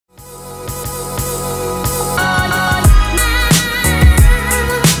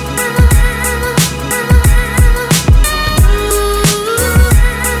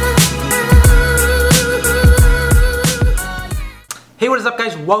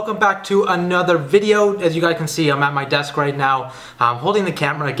welcome back to another video. As you guys can see, I'm at my desk right now holding the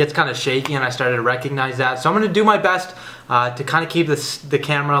camera. It gets kind of shaky and I started to recognize that, so I'm going to do my best to kind of keep the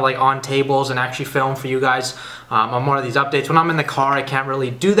camera like on tables and actually film for you guys on more of these updates. When I'm in the car, I can't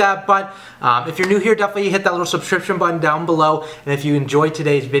really do that, but if you're new here, definitely hit that little subscription button down below, and if you enjoyed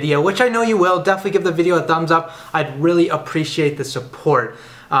today's video, which I know you will, definitely give the video a thumbs up. I'd really appreciate the support.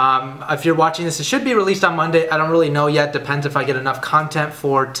 If you're watching this, it should be released on Monday. I don't really know yet. Depends if I get enough content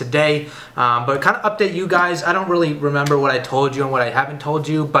for today. But kind of update you guys. I don't really remember what I told you and what I haven't told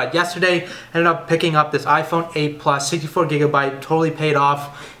you. But yesterday, I ended up picking up this iPhone 8 Plus, 64 gigabyte, totally paid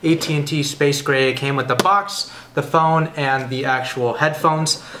off. AT&T Space Gray. It came with the box, the phone, and the actual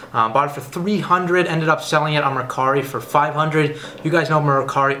headphones. Bought it for $300. Ended up selling it on Mercari for $500. You guys know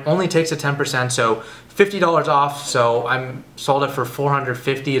Mercari only takes a 10%, so $50 off, so I'm sold it for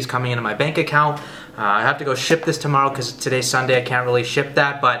 $450. Is coming into my bank account. I have to go ship this tomorrow because today's Sunday. I can't really ship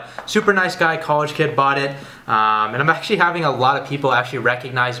that, but super nice guy, college kid, bought it. And I'm actually having a lot of people actually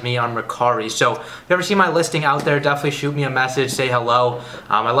recognize me on Mercari. So if you ever see my listing out there, definitely shoot me a message, say hello.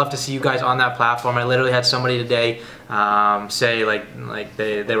 I love to see you guys on that platform. I literally had somebody today say like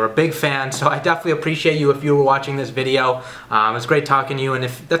they were a big fan, so I definitely appreciate you if you were watching this video. It's great talking to you, and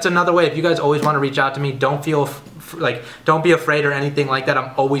if that's another way, if you guys always want to reach out to me, don't be afraid or anything like that.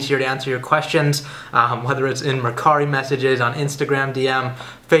 I'm always here to answer your questions, whether it's in Mercari messages, on Instagram DM,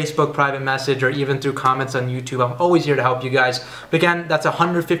 Facebook private message, or even through comments on YouTube. I'm always here to help you guys. But again, that's a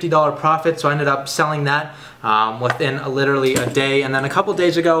 $150 profit, so I ended up selling that within literally a day. And then a couple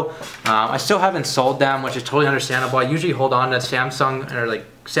days ago, I still haven't sold them, which is totally understandable. I usually hold on to Samsung or like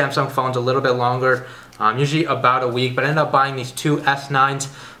Samsung phones a little bit longer, usually about a week, but I ended up buying these two S9s,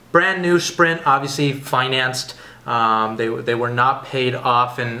 brand new Sprint, obviously financed. They were not paid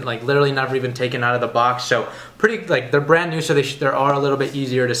off and like literally never even taken out of the box, so pretty, like, they're brand new, so they are a little bit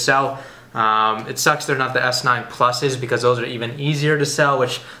easier to sell. It sucks they're not the S9 Pluses because those are even easier to sell,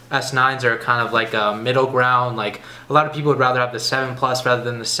 which S9s are kind of like a middle ground. Like, a lot of people would rather have the 7 Plus rather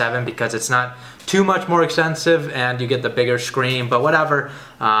than the 7 because it's not too much more expensive and you get the bigger screen, but whatever.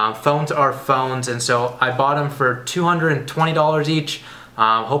 Phones are phones, and so I bought them for $220 each,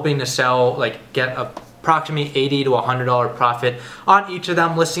 hoping to sell, like, get approximately $80 to $100 profit on each of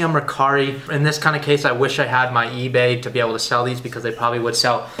them, listing on Mercari. In this kind of case, I wish I had my eBay to be able to sell these because they probably would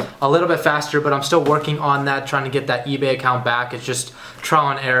sell a little bit faster, but I'm still working on that, trying to get that eBay account back. It's just trial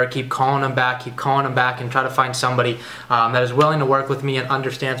and error, keep calling them back, and try to find somebody that is willing to work with me and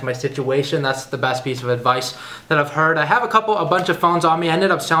understands my situation. That's the best piece of advice that I've heard. I have a bunch of phones on me. I ended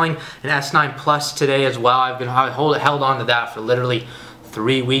up selling an S9 Plus today as well. I held on to that for literally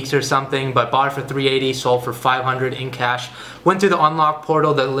 3 weeks or something, but bought it for $380, sold for $500 in cash. Went through the unlock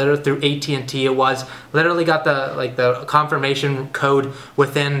portal, that literally through AT&T it was. Literally got the confirmation code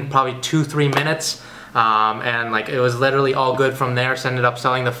within probably 2-3 minutes. And like, it was literally all good from there. So ended up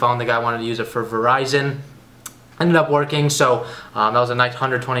selling the phone. The guy wanted to use it for Verizon. Ended up working, so that was a nice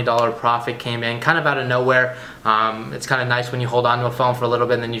 $120 profit came in kind of out of nowhere. It's kind of nice when you hold on to a phone for a little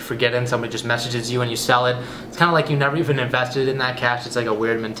bit and then you forget it and somebody just messages you and you sell it. It's kind of like you never even invested in that cash. It's like a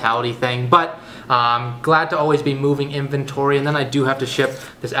weird mentality thing, but glad to always be moving inventory. And then I do have to ship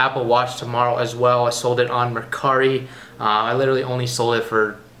this Apple Watch tomorrow as well. I sold it on Mercari. I literally only sold it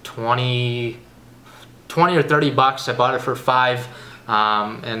for 20 or 30 bucks. I bought it for $5.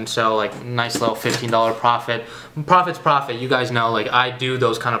 And so, like, nice little $15 profit. Profit's profit. You guys know, like, I do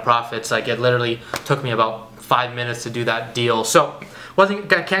those kind of profits. Like, it literally took me about 5 minutes to do that deal. So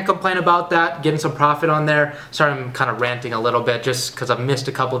can't complain about that, getting some profit on there. Sorry, I'm kind of ranting a little bit just because I've missed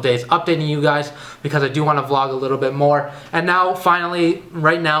a couple days updating you guys because I do want to vlog a little bit more. And now, finally,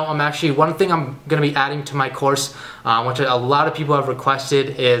 right now, I'm actually, one thing I'm going to be adding to my course, which a lot of people have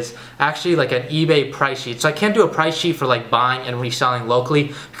requested, is actually like an eBay price sheet. So I can't do a price sheet for like buying and reselling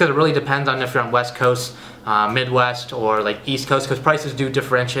locally because it really depends on if you're on West Coast, Midwest, or like East Coast, because prices do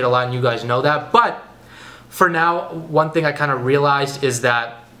differentiate a lot and you guys know that. But for now, one thing I kind of realized is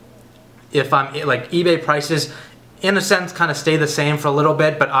that if I'm like, eBay prices in a sense kind of stay the same for a little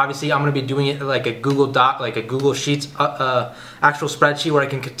bit, but obviously I'm going to be doing it like a Google Doc, like a Google Sheets actual spreadsheet where I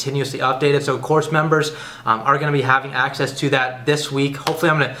can continuously update it. So course members are going to be having access to that this week.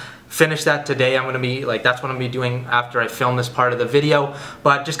 Hopefully I'm going to finish that today. I'm going to be like, that's what I'm going to be doing after I film this part of the video.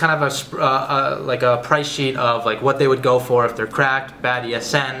 But just kind of like a price sheet of like what they would go for if they're cracked, bad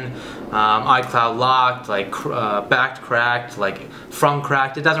ESN, iCloud locked, like backed cracked, like from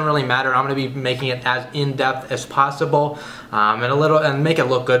cracked. It doesn't really matter. I'm going to be making it as in-depth as possible, and make it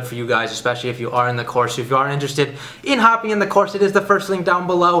look good for you guys, especially if you are in the course. If you are interested in hopping in the course, it is the first link down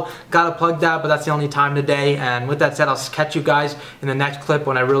below. Gotta plug that, but that's the only time today. And with that said, I'll catch you guys in the next clip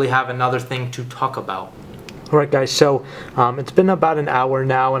when I really have another thing to talk about. Alright guys, so it's been about an hour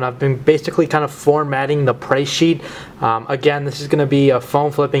now, and I've been basically kind of formatting the price sheet. Again, this is going to be a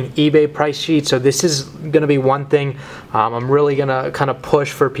phone flipping eBay price sheet, so this is going to be one thing I'm really going to kind of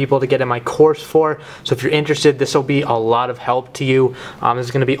push for people to get in my course for. So if you're interested, this will be a lot of help to you. This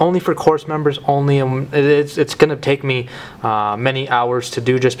is going to be only for course members only, and it's going to take me many hours to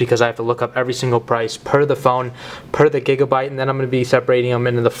do, just because I have to look up every single price per the phone, per the gigabyte, and then I'm going to be separating them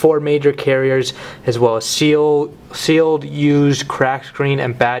into the 4 major carriers, as well as sealed, used, cracked screen,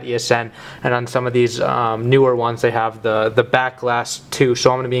 and bad ESN. And on some of these newer ones, they have the back glass too,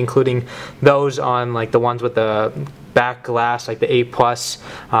 so I'm going to be including those on like the ones with the back glass, like the 8 Plus,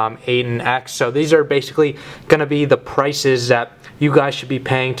 8 and X. So these are basically going to be the prices that you guys should be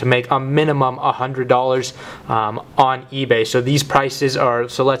paying to make a minimum $100 on eBay. So these prices are,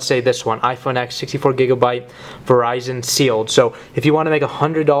 so let's say this one, iPhone X 64 gigabyte Verizon sealed. So if you want to make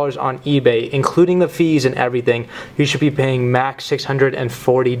 $100 on eBay, including the fees and everything, you should be paying max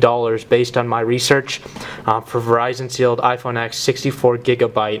 $640 based on my research for Verizon sealed iPhone X 64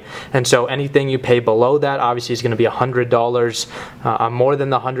 gigabyte. And so anything you pay below that obviously is going to be $100 more than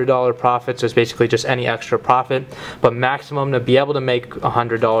the $100 profit. So it's basically just any extra profit, but maximum to be able to make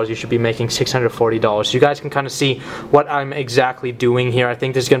 $100, you should be making $640. So you guys can kind of see what I'm exactly doing here. I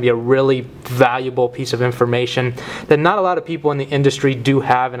think this is going to be a really valuable piece of information that not a lot of people in the industry do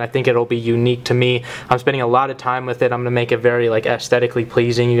have, and I think it'll be unique to me. I'm spending a lot of time with it. I'm going to make it very like aesthetically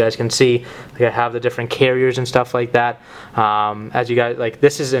pleasing. You guys can see like I have the different carriers and stuff like that. As you guys, like,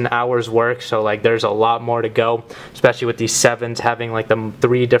 this is an hour's work, so like there's a lot more to go, especially with these 7s having like the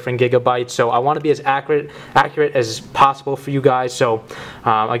 3 different gigabytes. So I want to be as accurate as possible for you guys. So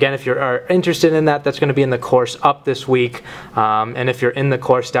again, if you're interested in that, that's going to be in the course up this week. And if you're in the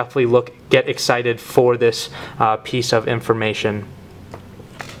course, definitely get excited for this piece of information.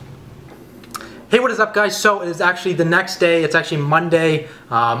 Hey, what is up guys? So it is actually the next day. It's actually Monday,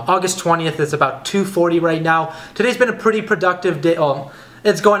 August 20th. It's about 2:40 right now. Today's been a pretty productive day.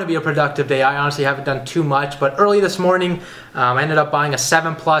 It's going to be a productive day. I honestly haven't done too much, but early this morning, I ended up buying a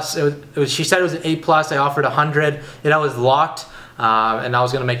 7 Plus. She said it was an 8 Plus. I offered 100. It was locked, and I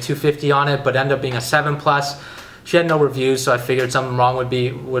was going to make 250 on it, but ended up being a 7 Plus. She had no reviews, so I figured something wrong would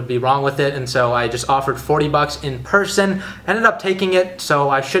be wrong with it, and so I just offered 40 bucks in person. Ended up taking it, so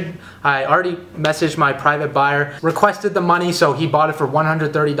I already messaged my private buyer, requested the money, so he bought it for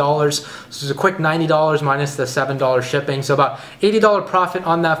 $130. This is a quick $90 minus the $7 shipping, so about $80 profit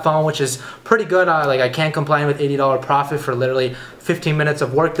on that phone, which is pretty good. I can't complain with $80 profit for literally 15 minutes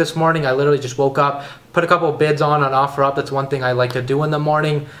of work this morning. I literally just woke up, put a couple of bids on OfferUp. That's one thing I like to do in the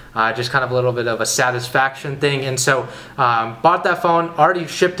morning, just kind of a little bit of a satisfaction thing. And so bought that phone, already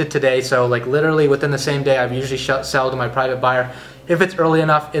shipped it today, so like literally within the same day. I've usually sell to my private buyer if it's early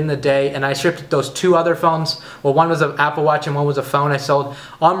enough in the day. And I shipped those 2 other phones. Well, one was an Apple Watch and one was a phone I sold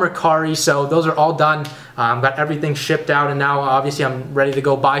on Mercari. So those are all done. Got everything shipped out, and now obviously I'm ready to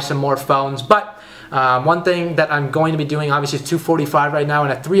go buy some more phones. But one thing that I'm going to be doing, obviously it's 2:45 right now,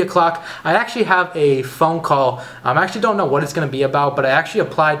 and at 3 o'clock I actually have a phone call. I actually don't know what it's going to be about, but I actually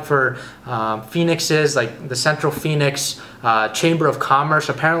applied for Phoenix's, like the Central Phoenix Chamber of Commerce.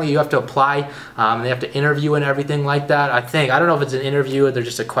 Apparently you have to apply, they have to interview and everything like that. I don't know if it's an interview or they're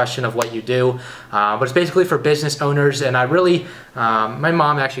just a question of what you do, but it's basically for business owners. And I really, my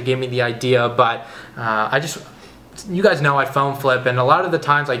mom actually gave me the idea, but you guys know I phone flip, and a lot of the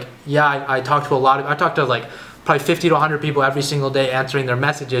times, like, yeah, I talk to like probably 50 to 100 people every single day answering their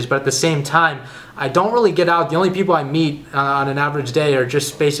messages, but at the same time, I don't really get out. The only people I meet on an average day are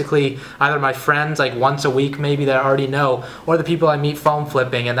just basically either my friends, like once a week maybe, that I already know, or the people I meet phone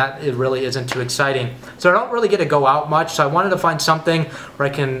flipping, and that it really isn't too exciting. So I don't really get to go out much, so I wanted to find something where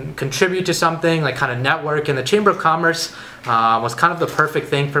I can contribute to something, like kind of network, and the Chamber of Commerce was kind of the perfect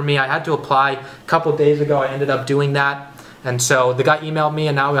thing for me. I had to apply a couple days ago. I ended up doing that. And so the guy emailed me,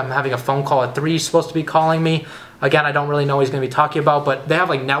 and now I'm having a phone call at 3. He's supposed to be calling me. Again, I don't really know what he's going to be talking about, but they have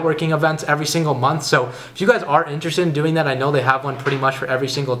like networking events every single month. So if you guys are interested in doing that, I know they have one pretty much for every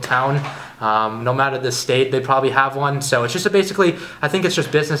single town. No matter the state, they probably have one. So it's just basically, I think it's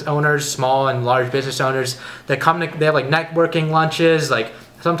just business owners, small and large business owners that come to, they have like networking lunches, like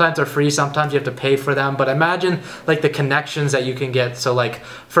Sometimes they're free, sometimes you have to pay for them, but imagine like the connections that you can get. So like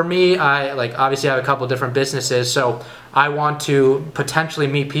for me, I like obviously have a couple different businesses, so I want to potentially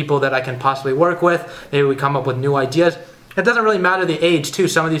meet people that I can possibly work with. Maybe we come up with new ideas. It doesn't really matter the age too.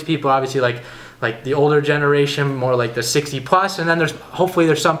 Some of these people obviously like the older generation, more like the 60 plus, and then hopefully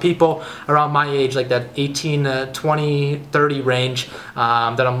there's some people around my age, like that 18, 20, 30 range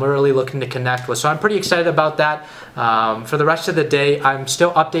that I'm really looking to connect with. So I'm pretty excited about that. For the rest of the day, I'm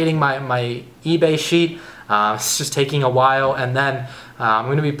still updating my eBay sheet. It's just taking a while, and then I'm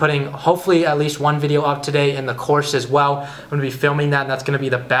going to be putting hopefully at least one video up today in the course as well. I'm going to be filming that, and that's going to be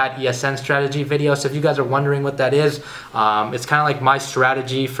the bad ESN strategy video. So if you guys are wondering what that is, it's kind of like my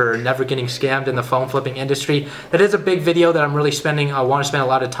strategy for never getting scammed in the phone flipping industry. That is a big video that I'm really I want to spend a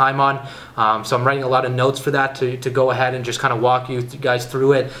lot of time on. So I'm writing a lot of notes for that to go ahead and just kind of walk you guys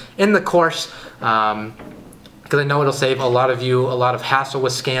through it in the course. Because I know it'll save a lot of you a lot of hassle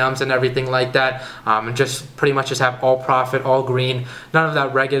with scams and everything like that, and just pretty much just have all profit, all green, none of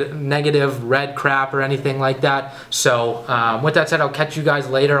that negative red crap or anything like that. So with that said, I'll catch you guys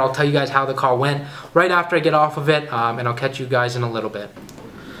later. I'll tell you guys how the call went right after I get off of it, and I'll catch you guys in a little bit.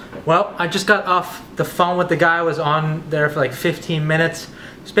 Well, I just got off the phone with the guy. I was on there for like 15 minutes.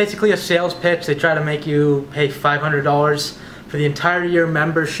 It's basically a sales pitch. They try to make you pay $500 for the entire year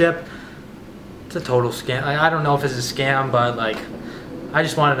membership. It's a total scam. I don't know if it's a scam, but like I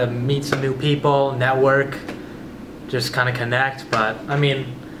just wanted to meet some new people, network, just kind of connect. But I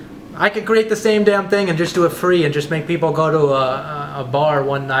mean, I could create the same damn thing and just do it free and just make people go to a bar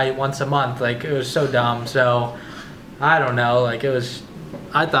one night once a month. Like it was so dumb. So I don't know, like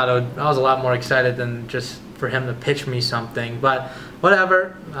I thought I was a lot more excited than just for him to pitch me something, but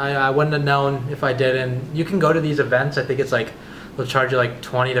whatever. I wouldn't have known if I didn't. You can go to these events. I think it's like they'll charge you like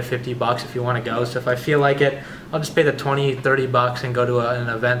 20 to 50 bucks if you want to go. So if I feel like it, I'll just pay the 20, 30 bucks and go to an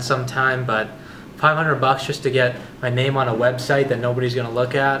event sometime. But 500 bucks just to get my name on a website that nobody's going to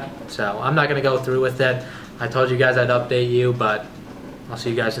look at. So I'm not going to go through with it. I told you guys I'd update you, but I'll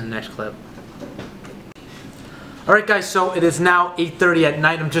see you guys in the next clip. Alright guys, so it is now 8:30 at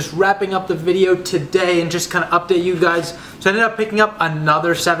night. I'm just wrapping up the video today and just kind of update you guys. So I ended up picking up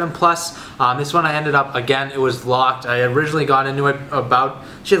another 7 Plus. This one I ended up, again, it was locked. I originally got into it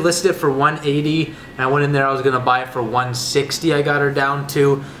she had listed it for 180, and I went in there, I was going to buy it for 160 I got her down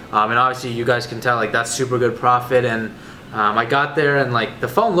to. And obviously you guys can tell, like, that's super good profit. And I got there and like the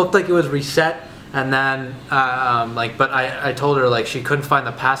phone looked like it was reset. And then, but I told her like she couldn't find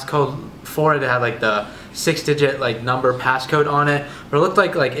the passcode for it. It had like the 6-digit like number passcode on it, but it looked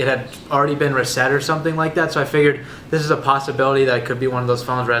like it had already been reset or something like that. So I figured this is a possibility that it could be one of those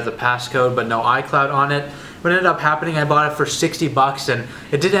phones where it has the passcode but no iCloud on it. What ended up happening, I bought it for 60 bucks and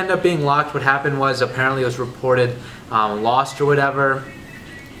it did end up being locked. What happened was apparently it was reported lost or whatever,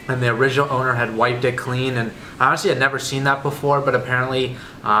 and the original owner had wiped it clean. And I honestly had never seen that before, but apparently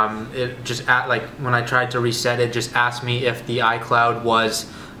it just when I tried to reset it, just asked me if the iCloud was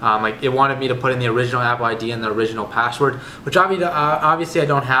like it wanted me to put in the original Apple ID and the original password, which obviously I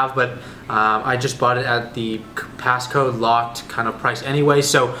don't have, but I just bought it at the passcode locked kind of price anyway.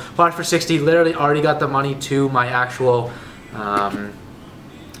 So bought it for 60, literally already got the money to my actual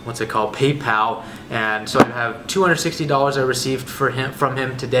what's it called, PayPal, and so I have $260 I received from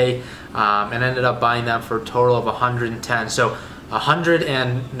him today, and ended up buying them for a total of 110. So it was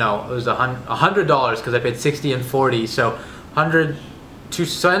 $100 because I paid 60 and 40, so 100.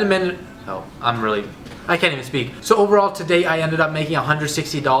 So in a minute, I can't even speak. So overall today I ended up making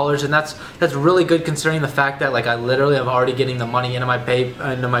 $160, and that's really good considering the fact that like I literally am already getting the money into my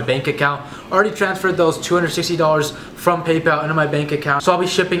bank account. Already transferred those $260 from PayPal into my bank account. So I'll be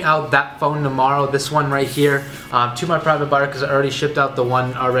shipping out that phone tomorrow, this one right here, to my private buyer because I already shipped out the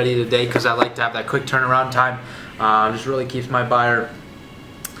one already today because I like to have that quick turnaround time. Just really keeps my buyer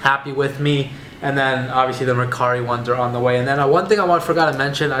happy with me. And then obviously the Mercari ones are on the way. And then one thing I forgot to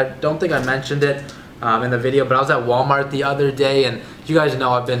mention, I don't think I mentioned it in the video, but I was at Walmart the other day, and you guys know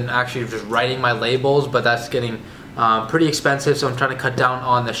I've been actually just writing my labels, but that's getting pretty expensive, so I'm trying to cut down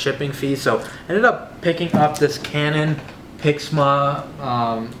on the shipping fee. So I ended up picking up this Canon Pixma,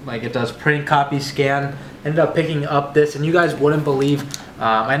 like it does print, copy, scan. Ended up picking up this, and you guys wouldn't believe,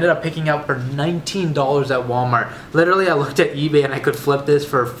 I ended up picking up for $19 at Walmart. Literally I looked at eBay and I could flip this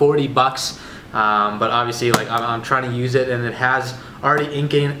for 40 bucks. But obviously like I'm trying to use it, and it has already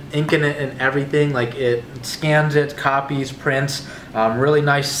ink in it and everything. Like it scans it, copies, prints, really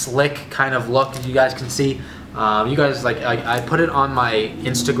nice slick kind of look, as you guys can see. You guys, like, I put it on my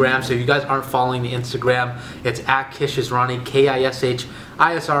Instagram, so if you guys aren't following the Instagram, it's at KishIsRani,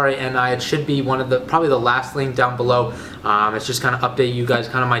 KISHISRANI. It should be one of the, probably the last link down below. It's just kind of update you guys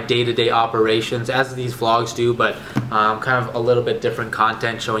kind of my day-to-day operations as these vlogs do, but kind of a little bit different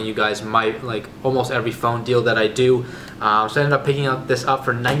content showing you guys my, like, almost every phone deal that I do. So I ended up picking this up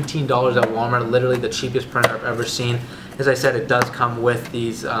for $19 at Walmart, literally the cheapest printer I've ever seen. As I said, it does come with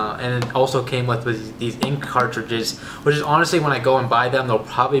these, and it also came with these ink cartridges, which is honestly, when I go and buy them, they'll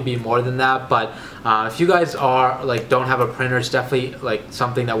probably be more than that. But if you guys are, like, don't have a printer, it's definitely, like,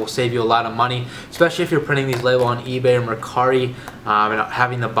 something that will save you a lot of money, especially if you're printing these labels on eBay or Mercari, and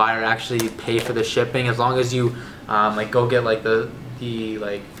having the buyer actually pay for the shipping. As long as you like, go get, like, the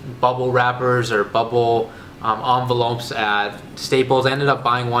like, bubble wrappers or bubble envelopes at Staples. I ended up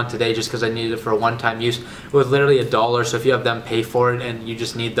buying one today just because I needed it for a one-time use. It was literally $1, so if you have them pay for it, and you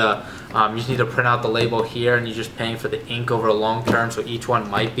just need the you just need to print out the label here, and you're just paying for the ink over a long term, so each one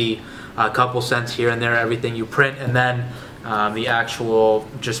might be a couple cents here and there, everything you print, and then the actual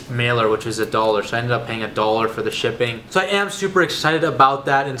just mailer, which is $1. So I ended up paying $1 for the shipping. So I am super excited about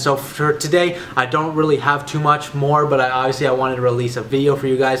that. And so for today, I don't really have too much more, but obviously I wanted to release a video for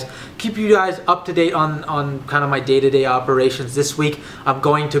you guys, keep you guys up to date on kind of my day-to-day operations. This week I'm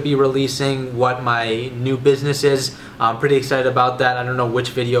going to be releasing what my new business is. I'm pretty excited about that. I don't know which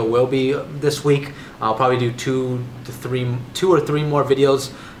video will be this week. I'll probably do two or three more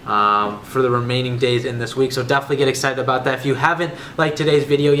videos for the remaining days in this week, so definitely get excited about that. If you haven't liked today's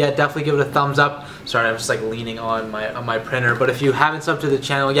video yet, definitely give it a thumbs up. Sorry, I'm just like leaning on my printer, but if you haven't subbed to the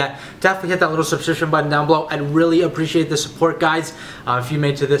channel yet, definitely hit that little subscription button down below. I'd really appreciate the support, guys. If you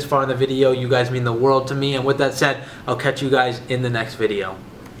made it to this far in the video, you guys mean the world to me. And with that said, I'll catch you guys in the next video.